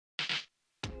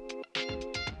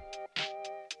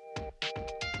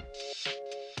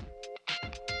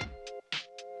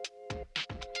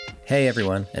Hey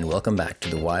everyone, and welcome back to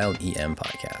the Wild EM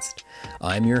podcast.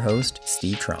 I'm your host,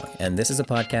 Steve Trong, and this is a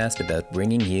podcast about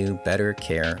bringing you better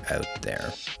care out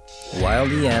there.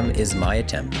 Wild EM is my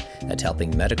attempt at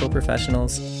helping medical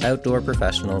professionals, outdoor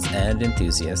professionals, and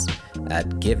enthusiasts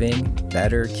at giving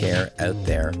better care out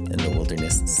there in the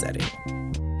wilderness setting.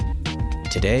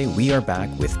 Today, we are back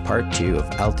with part 2 of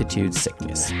altitude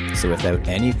sickness. So without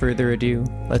any further ado,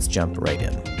 let's jump right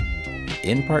in.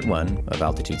 In part 1 of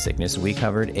altitude sickness, we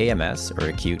covered AMS, or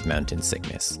acute mountain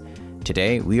sickness.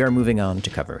 Today, we are moving on to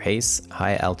cover HACE,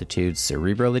 high altitude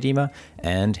cerebral edema,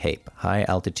 and HAPE, high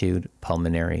altitude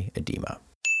pulmonary edema.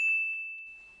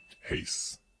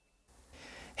 HACE.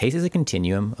 HACE is a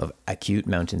continuum of acute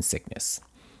mountain sickness.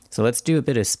 So let's do a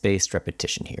bit of spaced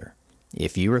repetition here.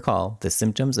 If you recall, the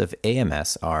symptoms of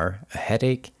AMS are a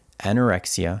headache,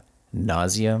 anorexia,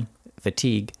 nausea,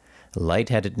 fatigue,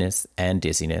 lightheadedness, and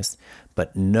dizziness,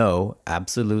 but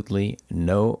absolutely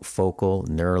no focal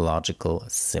neurological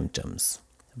symptoms.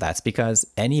 That's because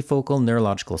any focal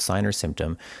neurological sign or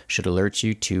symptom should alert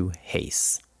you to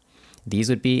HACE. These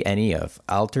would be any of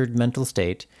altered mental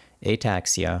state,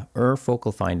 ataxia, or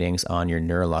focal findings on your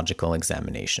neurological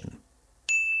examination.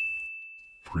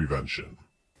 Prevention.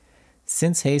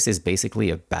 Since HACE is basically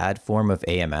a bad form of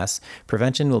AMS,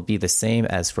 prevention will be the same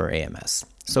as for AMS.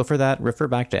 So for that, refer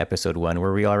back to episode 1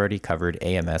 where we already covered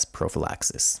AMS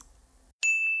prophylaxis.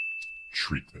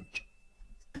 Treatment.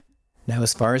 Now,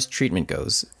 as far as treatment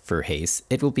goes, for HACE,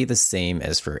 it will be the same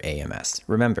as for AMS.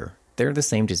 Remember, they're the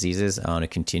same diseases on a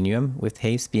continuum, with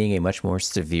HACE being a much more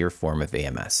severe form of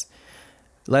AMS.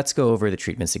 Let's go over the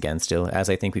treatments again still, as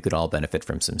I think we could all benefit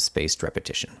from some spaced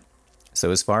repetition.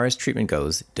 So as far as treatment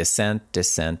goes, descent,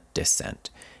 descent, descent.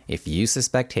 If you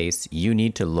suspect HACE, you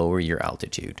need to lower your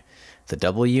altitude. The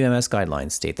WMS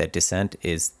guidelines state that descent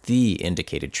is the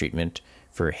indicated treatment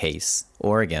for HACE,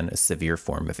 or again, a severe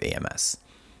form of AMS.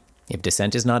 If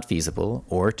descent is not feasible,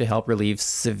 or to help relieve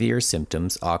severe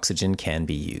symptoms, oxygen can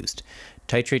be used.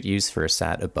 Titrate use for a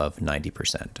SAT above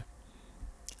 90%.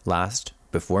 Last,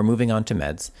 before moving on to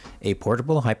meds, a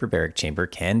portable hyperbaric chamber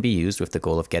can be used with the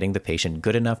goal of getting the patient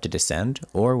good enough to descend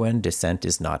or when descent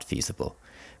is not feasible.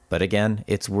 But again,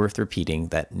 it's worth repeating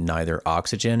that neither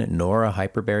oxygen nor a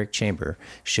hyperbaric chamber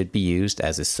should be used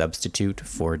as a substitute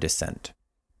for descent.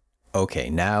 Okay,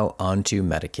 now on to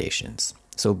medications.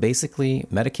 So basically,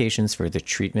 medications for the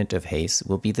treatment of HACE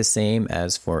will be the same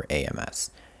as for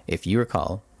AMS. If you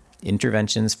recall,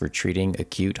 interventions for treating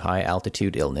acute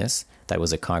high-altitude illness, that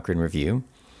was a Cochrane review.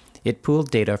 It pooled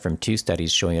data from 2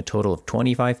 studies showing a total of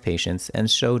 25 patients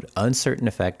and showed uncertain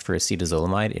effect for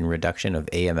acetazolamide in reduction of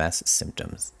AMS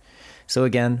symptoms. So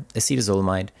again,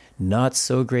 acetazolamide, not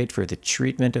so great for the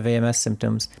treatment of AMS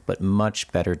symptoms, but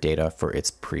much better data for its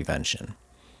prevention.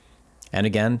 And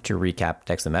again, to recap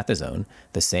dexamethasone,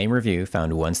 the same review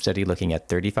found one study looking at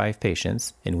 35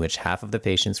 patients, in which half of the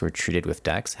patients were treated with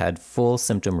dex had full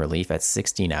symptom relief at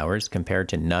 16 hours compared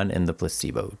to none in the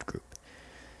placebo group.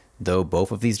 Though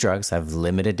both of these drugs have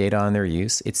limited data on their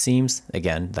use, it seems,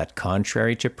 again, that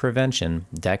contrary to prevention,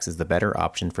 dex is the better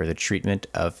option for the treatment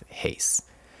of HACE.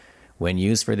 When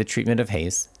used for the treatment of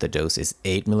HACE, the dose is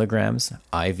 8 milligrams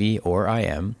IV or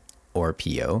IM, or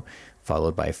PO,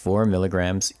 followed by 4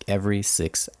 milligrams every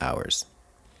 6 hours.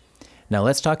 Now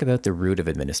let's talk about the route of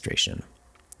administration.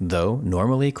 Though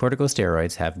normally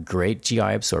corticosteroids have great GI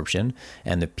absorption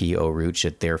and the PO route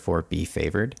should therefore be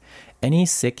favored, any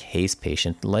sick HACE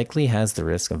patient likely has the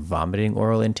risk of vomiting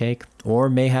oral intake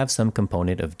or may have some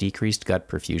component of decreased gut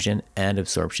perfusion and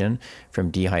absorption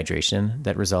from dehydration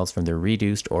that results from the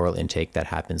reduced oral intake that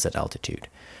happens at altitude.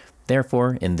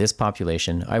 Therefore, in this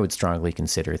population, I would strongly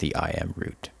consider the IM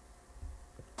route.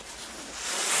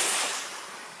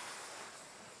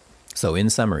 So in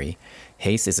summary,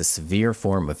 HACE is a severe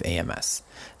form of AMS.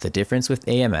 The difference with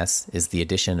AMS is the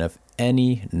addition of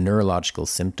any neurological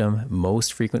symptom,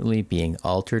 most frequently being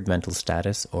altered mental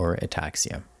status or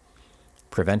ataxia.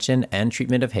 Prevention and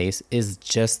treatment of HACE is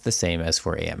just the same as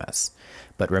for AMS.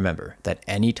 But remember that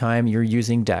anytime you're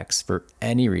using dex for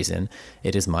any reason,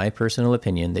 it is my personal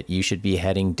opinion that you should be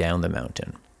heading down the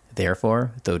mountain.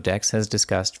 Therefore, though dex has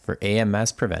discussed for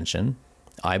AMS prevention,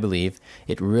 I believe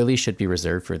it really should be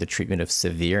reserved for the treatment of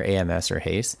severe AMS or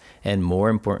HACE, and more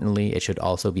importantly, it should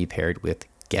also be paired with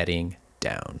getting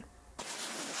down.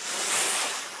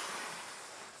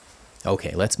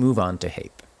 Okay, let's move on to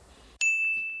HAPE.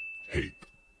 HAPE.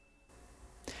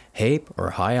 HAPE,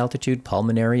 or high altitude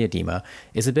pulmonary edema,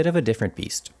 is a bit of a different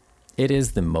beast. It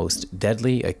is the most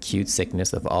deadly acute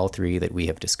sickness of all 3 that we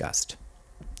have discussed.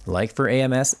 Like for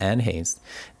AMS and HACE,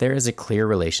 there is a clear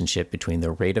relationship between the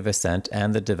rate of ascent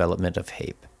and the development of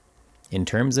HAPE. In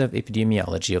terms of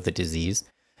epidemiology of the disease,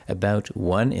 about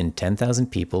 1 in 10,000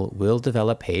 people will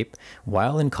develop HAPE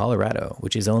while in Colorado,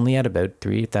 which is only at about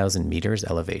 3,000 meters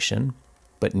elevation,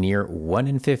 but near 1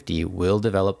 in 50 will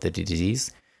develop the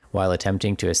disease while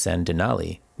attempting to ascend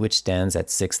Denali, which stands at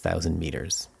 6,000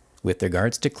 meters. With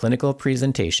regards to clinical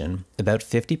presentation, about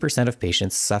 50% of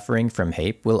patients suffering from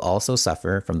HAPE will also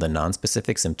suffer from the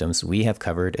nonspecific symptoms we have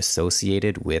covered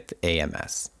associated with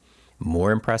AMS.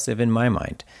 More impressive in my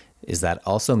mind is that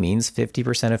also means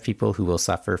 50% of people who will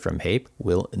suffer from HAPE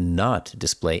will not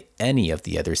display any of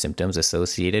the other symptoms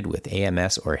associated with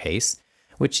AMS or HACE,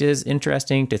 which is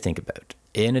interesting to think about.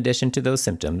 In addition to those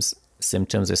symptoms,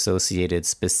 symptoms associated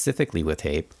specifically with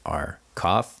HAPE are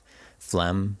cough,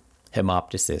 phlegm,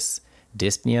 hemoptysis,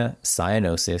 dyspnea,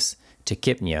 cyanosis,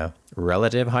 tachypnea,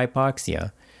 relative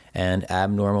hypoxia, and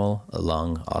abnormal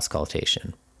lung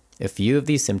auscultation. A few of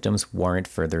these symptoms warrant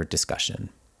further discussion.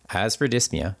 As for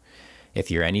dyspnea, if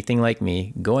you're anything like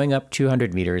me, going up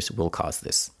 200 meters will cause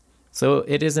this. So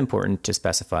it is important to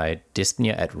specify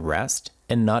dyspnea at rest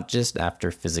and not just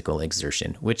after physical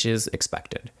exertion, which is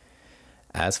expected.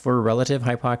 As for relative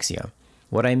hypoxia,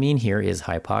 what I mean here is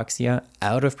hypoxia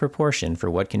out of proportion for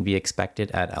what can be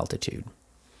expected at altitude.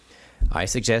 I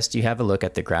suggest you have a look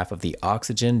at the graph of the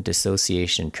oxygen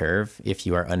dissociation curve if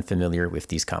you are unfamiliar with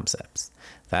these concepts.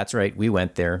 That's right, we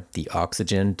went there, the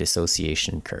oxygen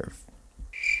dissociation curve.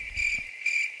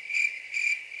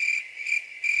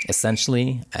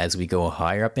 Essentially, as we go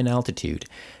higher up in altitude,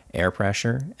 air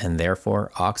pressure and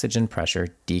therefore oxygen pressure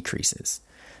decreases.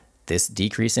 This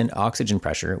decrease in oxygen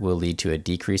pressure will lead to a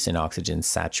decrease in oxygen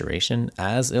saturation,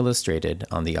 as illustrated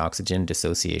on the oxygen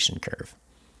dissociation curve.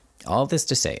 All this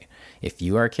to say, if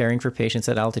you are caring for patients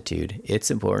at altitude,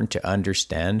 it's important to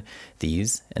understand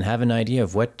these and have an idea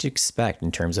of what to expect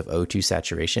in terms of O2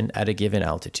 saturation at a given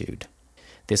altitude.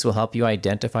 This will help you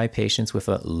identify patients with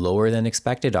a lower than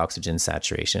expected oxygen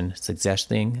saturation,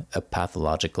 suggesting a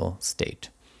pathological state.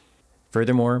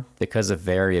 Furthermore, because of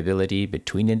variability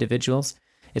between individuals,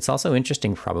 it's also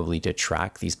interesting probably to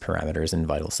track these parameters and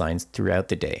vital signs throughout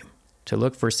the day, to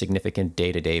look for significant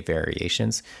day-to-day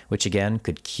variations, which again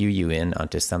could cue you in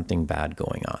onto something bad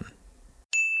going on.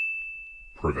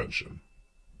 Prevention.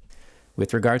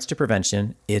 With regards to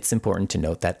prevention, it's important to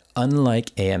note that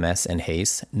unlike AMS and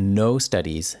HACE, no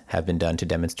studies have been done to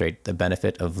demonstrate the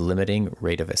benefit of limiting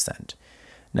rate of ascent.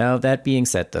 Now, that being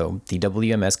said though, the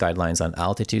WMS guidelines on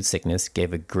altitude sickness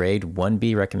gave a grade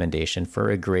 1B recommendation for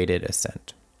a graded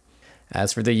ascent.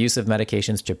 As for the use of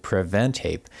medications to prevent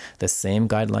HAPE, the same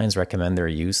guidelines recommend their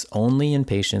use only in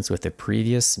patients with a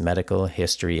previous medical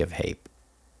history of HAPE.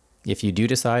 If you do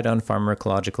decide on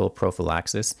pharmacological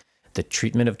prophylaxis, the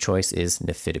treatment of choice is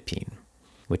nifedipine,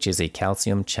 which is a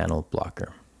calcium channel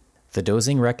blocker. The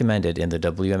dosing recommended in the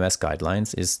WMS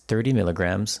guidelines is 30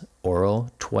 milligrams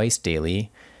oral twice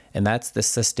daily, and that's the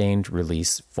sustained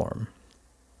release form.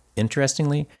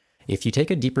 Interestingly, if you take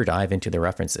a deeper dive into the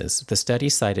references, the study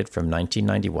cited from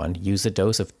 1991 used a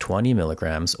dose of 20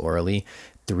 milligrams orally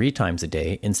 3 times a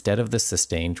day instead of the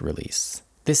sustained release.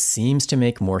 This seems to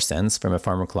make more sense from a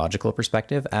pharmacological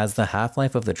perspective, as the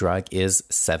half-life of the drug is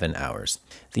 7 hours.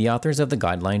 The authors of the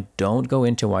guideline don't go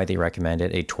into why they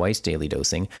recommended a twice-daily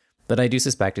dosing, but I do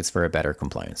suspect it's for a better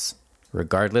compliance.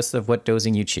 Regardless of what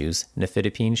dosing you choose,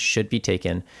 nifedipine should be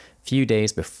taken few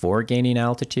days before gaining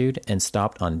altitude and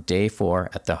stopped on day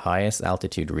 4 at the highest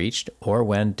altitude reached or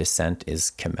when descent is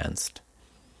commenced.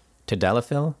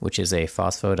 Tadalafil, which is a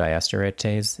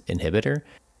phosphodiesterase inhibitor,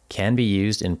 can be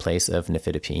used in place of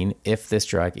nifedipine if this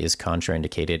drug is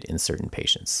contraindicated in certain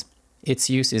patients. Its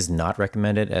use is not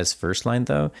recommended as first line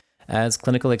though, as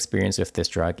clinical experience with this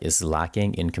drug is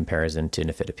lacking in comparison to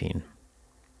nifedipine.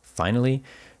 Finally,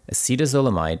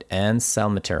 acetazolamide and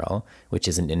salmeterol, which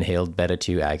is an inhaled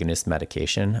beta-2 agonist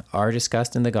medication, are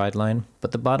discussed in the guideline,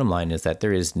 but the bottom line is that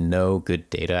there is no good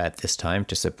data at this time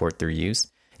to support their use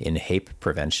in HAPE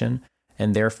prevention,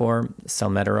 and therefore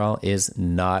salmeterol is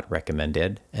not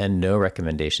recommended, and no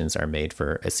recommendations are made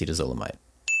for acetazolamide.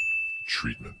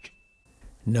 Treatment.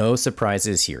 No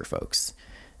surprises here, folks.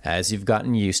 As you've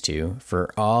gotten used to,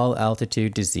 for all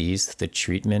altitude disease, the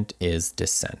treatment is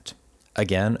descent.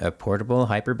 Again, a portable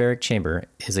hyperbaric chamber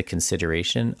is a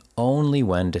consideration only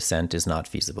when descent is not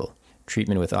feasible.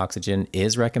 Treatment with oxygen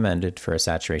is recommended for a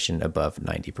saturation above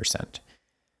 90%.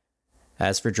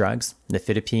 As for drugs,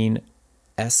 nifedipine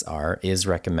SR is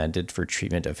recommended for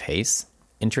treatment of HACE.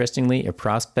 Interestingly, a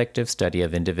prospective study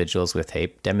of individuals with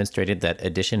HAPE demonstrated that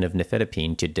addition of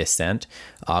nifedipine to descent,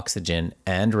 oxygen,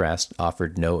 and rest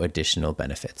offered no additional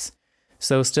benefits.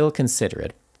 So still consider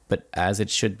it, but as it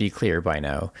should be clear by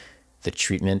now, the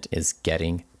treatment is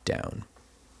getting down.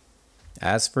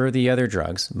 As for the other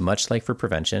drugs, much like for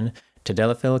prevention,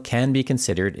 tadalafil can be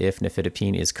considered if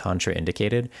nifedipine is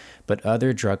contraindicated, but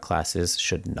other drug classes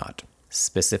should not.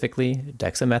 Specifically,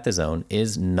 dexamethasone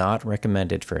is not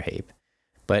recommended for HAPE,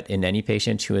 but in any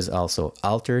patient who is also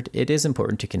altered, it is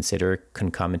important to consider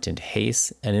concomitant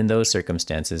HACE, and in those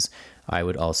circumstances, I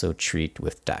would also treat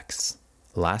with dex.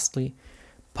 Lastly,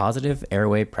 positive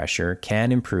airway pressure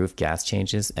can improve gas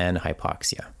changes and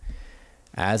hypoxia.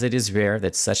 As it is rare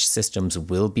that such systems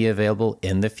will be available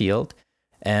in the field,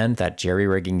 and that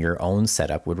jerry-rigging your own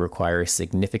setup would require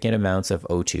significant amounts of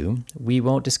O2, we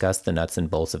won't discuss the nuts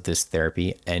and bolts of this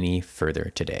therapy any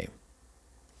further today.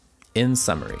 In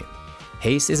summary,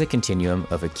 HACE is a continuum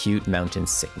of acute mountain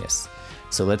sickness,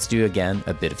 so let's do again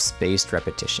a bit of spaced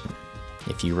repetition.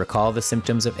 If you recall the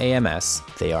symptoms of AMS,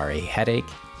 they are a headache,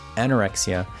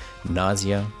 anorexia,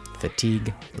 nausea,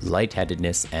 fatigue,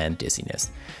 lightheadedness, and dizziness,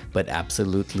 but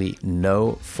absolutely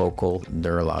no focal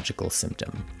neurological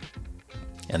symptom.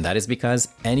 And that is because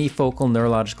any focal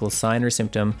neurological sign or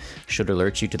symptom should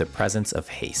alert you to the presence of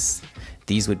HACE.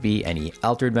 These would be any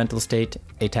altered mental state,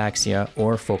 ataxia,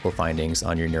 or focal findings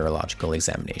on your neurological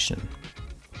examination.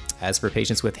 As for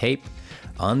patients with HAPE,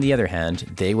 on the other hand,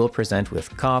 they will present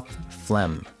with cough,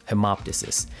 phlegm,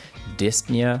 hemoptysis,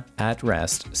 dyspnea at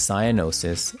rest,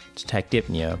 cyanosis,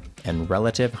 tachypnea, and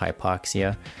relative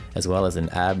hypoxia, as well as an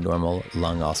abnormal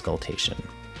lung auscultation.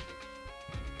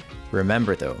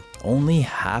 Remember though, only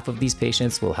half of these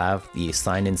patients will have the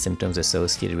sign and symptoms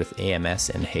associated with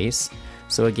AMS and HACE,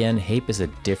 so again, HAPE is a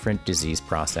different disease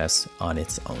process on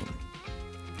its own.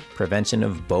 Prevention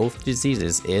of both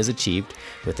diseases is achieved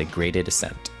with a graded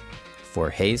ascent. For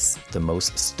HACE, the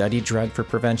most studied drug for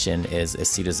prevention is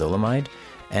acetazolamide,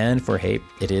 and for HAPE,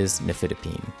 it is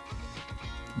nifedipine.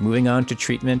 Moving on to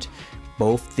treatment,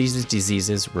 both these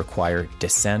diseases require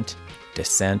descent,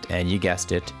 and you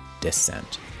guessed it,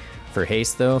 descent. For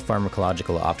HACE though,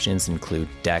 pharmacological options include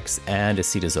dex and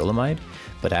acetazolamide,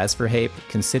 but as for HAPE,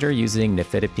 consider using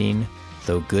nifedipine,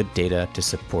 though good data to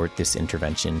support this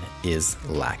intervention is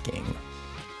lacking.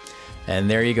 And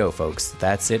there you go, folks.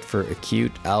 That's it for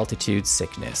acute altitude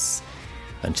sickness.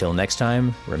 Until next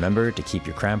time, remember to keep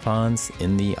your crampons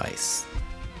in the ice.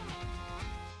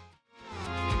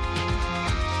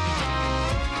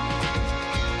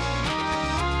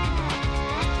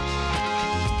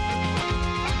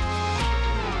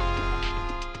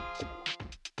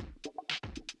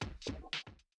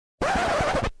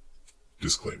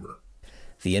 Disclaimer.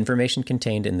 The information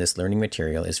contained in this learning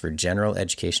material is for general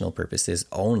educational purposes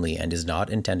only and is not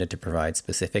intended to provide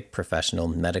specific professional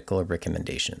medical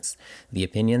recommendations. The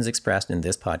opinions expressed in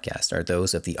this podcast are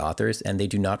those of the authors, and they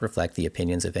do not reflect the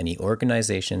opinions of any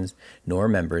organizations nor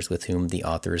members with whom the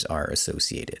authors are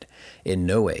associated. In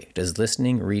no way does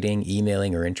listening, reading,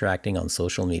 emailing, or interacting on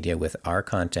social media with our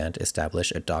content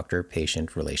establish a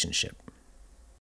doctor-patient relationship.